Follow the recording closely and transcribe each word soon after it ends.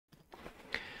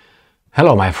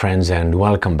Hello my friends and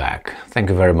welcome back. Thank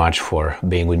you very much for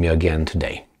being with me again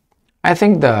today. I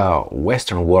think the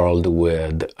Western world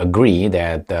would agree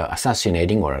that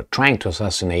assassinating or trying to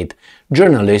assassinate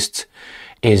journalists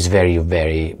is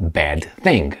very bad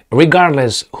thing,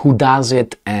 regardless who does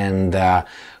it and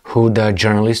who the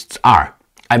journalists are.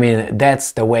 I mean,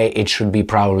 that's the way it should be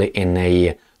probably in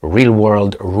a real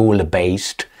world,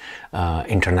 rule-based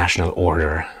international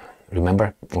order.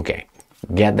 Remember? Okay.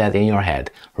 Get that in your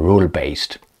head.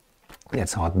 Rule-based.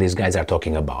 That's what these guys are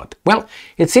talking about. Well,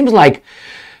 it seems like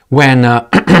when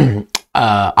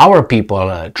our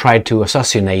people try to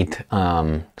assassinate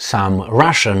some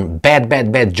Russian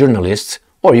bad journalists,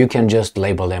 or you can just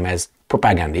label them as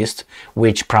propagandists,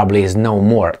 which probably is no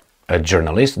more a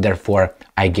journalist, therefore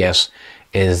I guess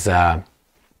is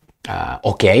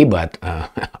okay, but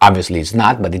obviously it's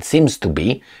not, but it seems to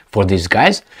be for these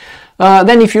guys.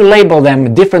 Then if you label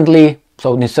them differently,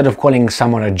 so instead of calling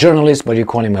someone a journalist, but you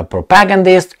call him a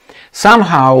propagandist,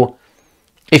 somehow,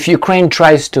 if Ukraine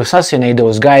tries to assassinate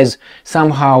those guys,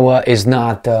 somehow is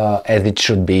not as it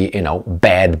should be,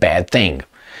 bad thing.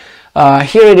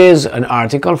 Here it is, an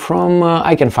article from,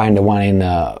 I can find the one in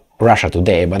Russia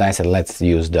Today, but I said let's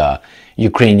use the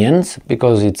Ukrainians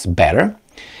because it's better.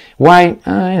 Why?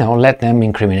 Let them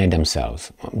incriminate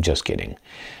themselves. I'm just kidding.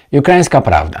 Ukrainska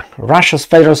Pravda. Russia's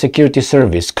Federal Security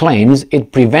Service claims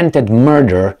it prevented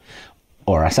murder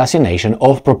or assassination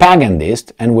of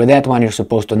propagandists, and with that one you're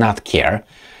supposed to not care,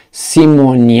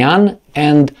 Simonyan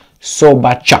and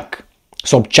Sobchak.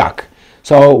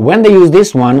 So when they use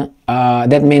this one,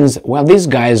 that means, well, these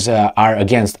guys are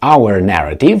against our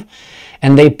narrative,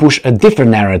 and they push a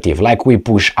different narrative, like we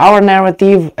push our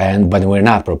narrative, but we're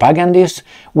not propagandists.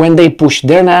 When they push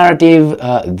their narrative,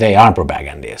 they are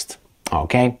propagandists.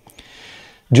 Okay?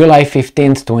 July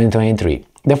 15th, 2023.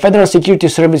 The Federal Security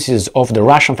Services of the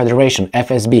Russian Federation,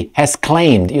 FSB, has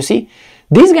claimed, you see,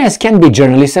 these guys can be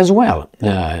journalists as well.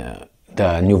 The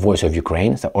New Voice of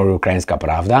Ukraine, or Ukrainska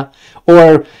Pravda,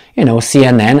 or,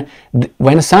 CNN.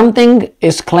 When something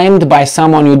is claimed by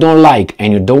someone you don't like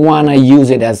and you don't want to use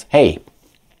it as, hey,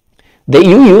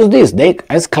 you use this, they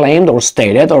as claimed or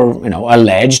stated or,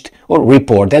 alleged or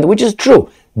reported, which is true.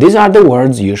 These are the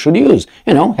words you should use.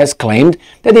 Has claimed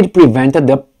that it prevented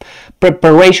the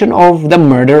preparation of the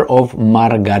murder of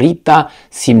Margarita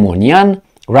Simonyan,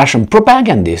 Russian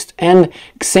propagandist, and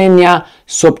Ksenia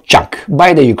Sobchak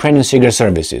by the Ukrainian Secret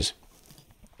Services.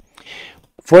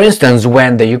 For instance,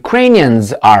 when the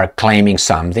Ukrainians are claiming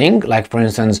something, like for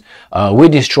instance, we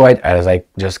destroyed, as I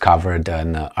just covered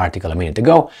an article a minute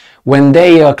ago, when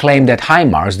they claim that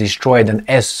HIMARS destroyed an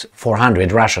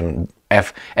S-400, Russian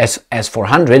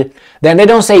S-400, then they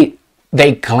don't say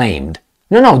they claimed.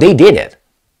 No, they did it.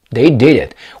 They did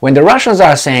it. When the Russians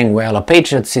are saying, well, a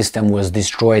Patriot system was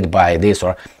destroyed by this,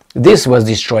 or this was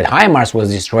destroyed, HIMARS was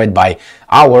destroyed by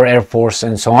our Air Force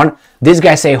and so on, these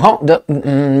guys say, the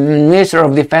Minister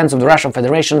of Defense of the Russian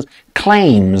Federation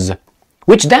claims.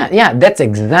 That's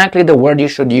exactly the word you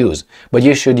should use. But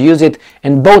you should use it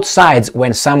in both sides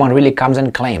when someone really comes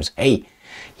and claims, hey,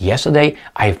 yesterday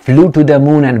I flew to the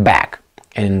moon and back.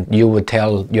 And you would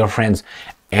tell your friends,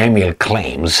 Emil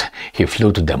claims he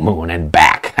flew to the moon and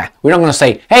back. We're not going to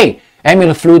say, hey,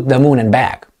 Emil flew to the moon and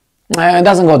back. It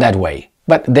doesn't go that way.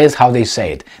 But that's how they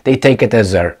say it. They take it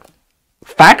as a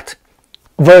fact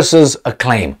versus a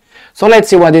claim. So let's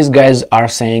see what these guys are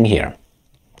saying here.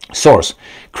 Source: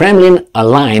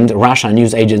 Kremlin-aligned Russian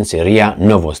news agency RIA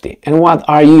Novosti. And what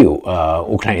are you,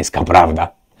 Ukrainska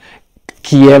Pravda?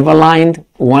 Kiev-aligned?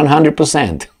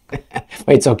 100%.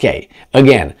 It's okay.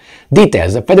 Again,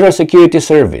 details. The Federal Security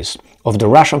Service of the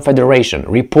Russian Federation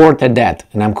reported that,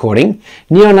 and I'm quoting,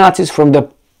 neo-Nazis from the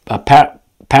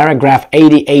paragraph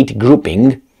 88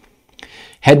 grouping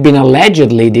had been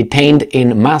allegedly detained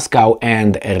in Moscow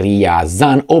and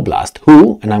Ryazan Oblast,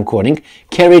 who, and I'm quoting,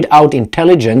 carried out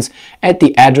intelligence at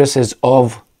the addresses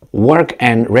of work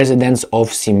and residence of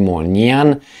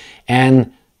Simonyan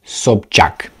and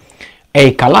Sobchak.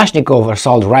 A Kalashnikov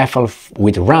assault rifle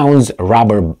with rounds,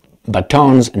 rubber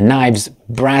batons, knives,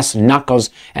 brass knuckles,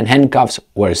 and handcuffs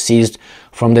were seized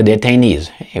from the detainees.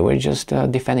 Hey, we're just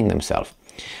defending themselves.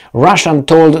 Russians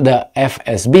told the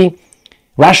FSB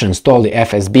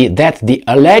that the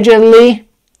allegedly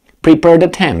prepared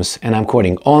attempts, and I'm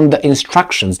quoting, on the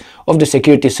instructions of the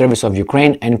Security Service of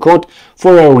Ukraine, and quote,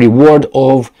 for a reward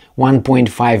of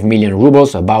 1.5 million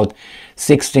rubles, about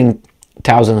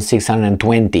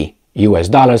 16,620 US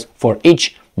dollars for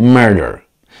each murder.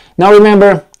 Now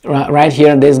remember, right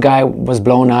here, this guy was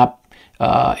blown up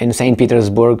in St.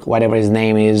 Petersburg, whatever his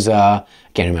name is, can't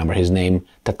remember his name,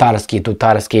 Tatarsky,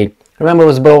 remember,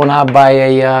 was blown up by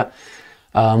a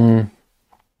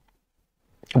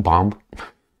A bomb.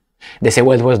 They say,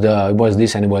 well, it was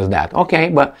this and it was that. Okay,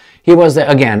 but he was,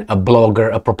 again, a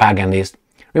blogger, a propagandist.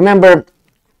 Remember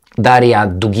Daria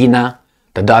Dugina,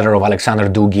 the daughter of Alexander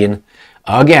Dugin?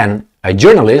 Again, a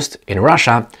journalist in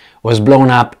Russia, was blown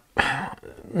up,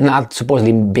 not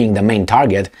supposedly being the main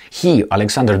target. He,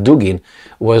 Alexander Dugin,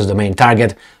 was the main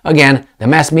target. Again, the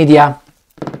mass media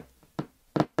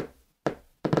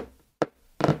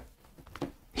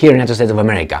here in the United States of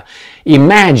America.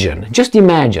 Just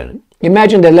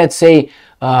imagine that, let's say,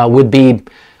 would be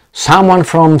someone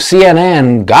from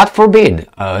CNN, God forbid,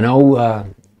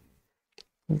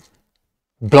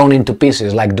 blown into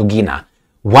pieces like Dugina.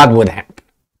 What would happen?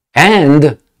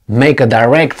 And make a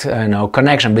direct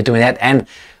connection between that and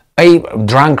a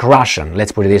drunk Russian,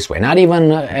 let's put it this way, not even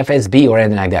FSB or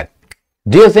anything like that.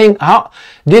 Do you think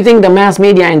the mass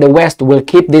media in the West will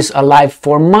keep this alive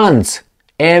for months,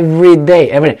 every day,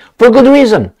 for good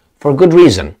reason?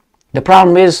 The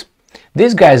problem is,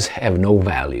 these guys have no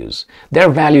values. Their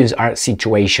values are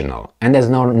situational, and there's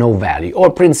no value,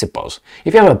 or principles.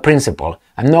 If you have a principle,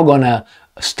 I'm not gonna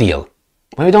steal.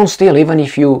 Well, you don't steal, even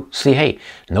if you say, hey,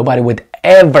 nobody would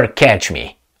ever catch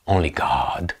me, only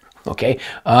God. Okay?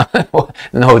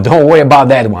 No, don't worry about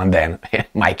that one then,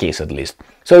 my case at least.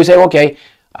 So you say, okay,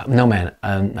 no man,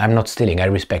 I'm not stealing, I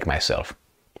respect myself.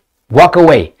 Walk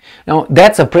away. Now,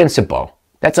 that's a principle,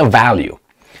 that's a value.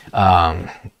 And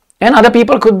other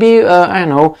people could be,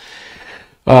 led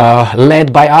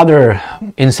by other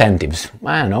incentives.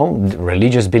 I don't know,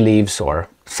 religious beliefs or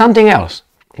something else.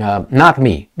 Not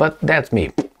me, but that's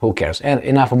me. Who cares? And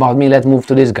enough about me, let's move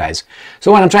to these guys.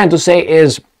 So what I'm trying to say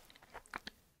is,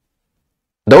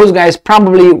 those guys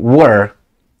probably were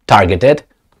targeted,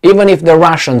 even if the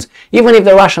Russians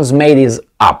made this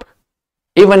up.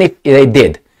 Even if they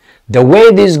did. The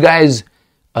way these guys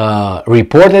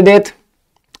reported it,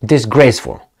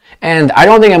 disgraceful. And I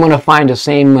don't think I'm going to find the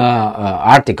same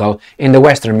article in the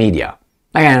Western media.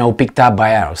 Picked up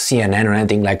by CNN or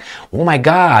anything like, oh my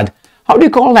God, how do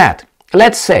you call that?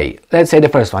 Let's say the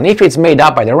first one. If it's made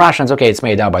up by the Russians, okay, it's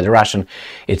made up by the Russian,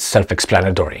 it's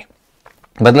self-explanatory.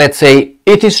 But let's say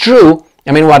it is true,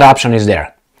 what option is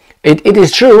there? It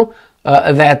is true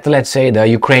that, let's say, the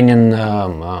Ukrainian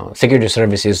secret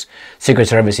services,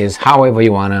 however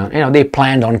you want to, they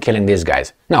planned on killing these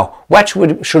guys. Now, what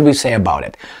should we say about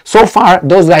it? So far,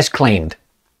 those guys claimed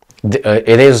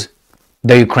it is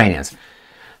the Ukrainians.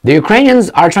 The Ukrainians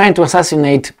are trying to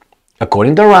assassinate,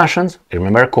 according to the Russians,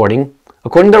 remember, according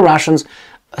to the Russians,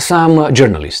 some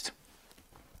journalists.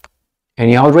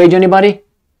 Any outrage, anybody?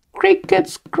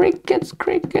 Crickets.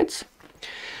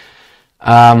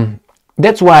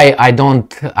 That's why I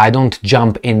don't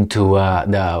jump into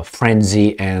the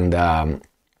frenzy and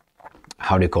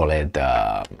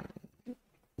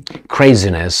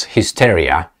craziness,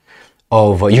 hysteria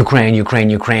of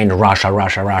Ukraine,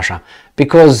 Russia,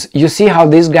 because you see how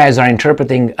these guys are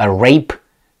interpreting a rape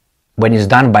when it's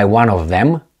done by one of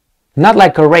them, not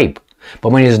like a rape,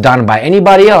 but when it's done by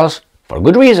anybody else for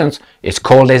good reasons, it's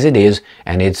called as it is,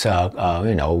 and it's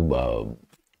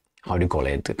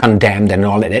condemned and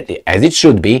all that, as it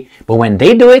should be. But when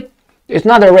they do it, it's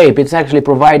not a rape, it's actually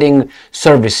providing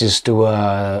services to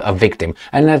a victim.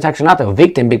 And it's actually not a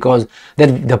victim because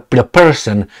the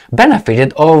person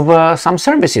benefited of some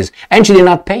services and she did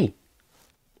not pay.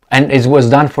 And it was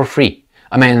done for free.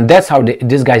 That's how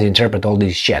these guys interpret all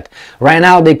this shit. Right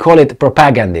now they call it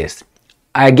propagandist.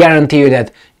 I guarantee you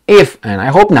that if, and I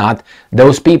hope not,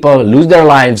 those people lose their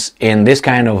lives in this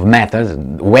kind of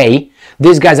way,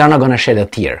 these guys are not going to shed a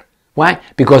tear. Why?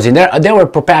 Because they were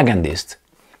propagandists.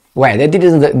 Why? They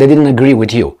didn't agree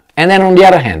with you. And then on the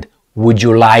other hand, would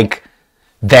you like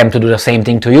them to do the same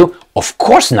thing to you? Of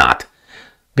course not.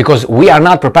 Because we are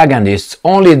not propagandists,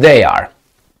 only they are.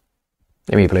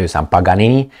 Let me play some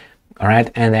Paganini,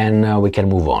 alright, and then we can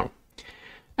move on.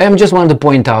 I just wanted to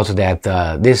point out that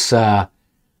this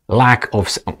lack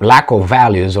of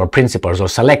values or principles or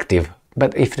selective,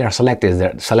 but if they're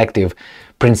selective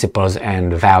principles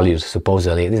and values,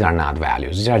 supposedly, these are not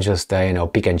values. These are just,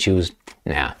 pick and choose.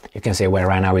 Nah, you can say, well,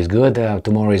 right now is good,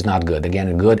 tomorrow is not good.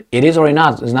 Again, good. It is or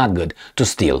it's not good to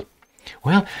steal.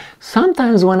 Well,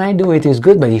 sometimes when I do it, it's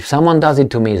good, but if someone does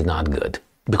it to me, it's not good.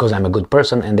 Because I'm a good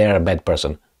person and they're a bad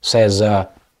person, says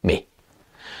me.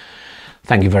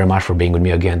 Thank you very much for being with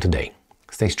me again today.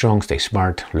 Stay strong, stay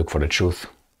smart, look for the truth,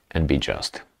 and be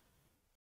just.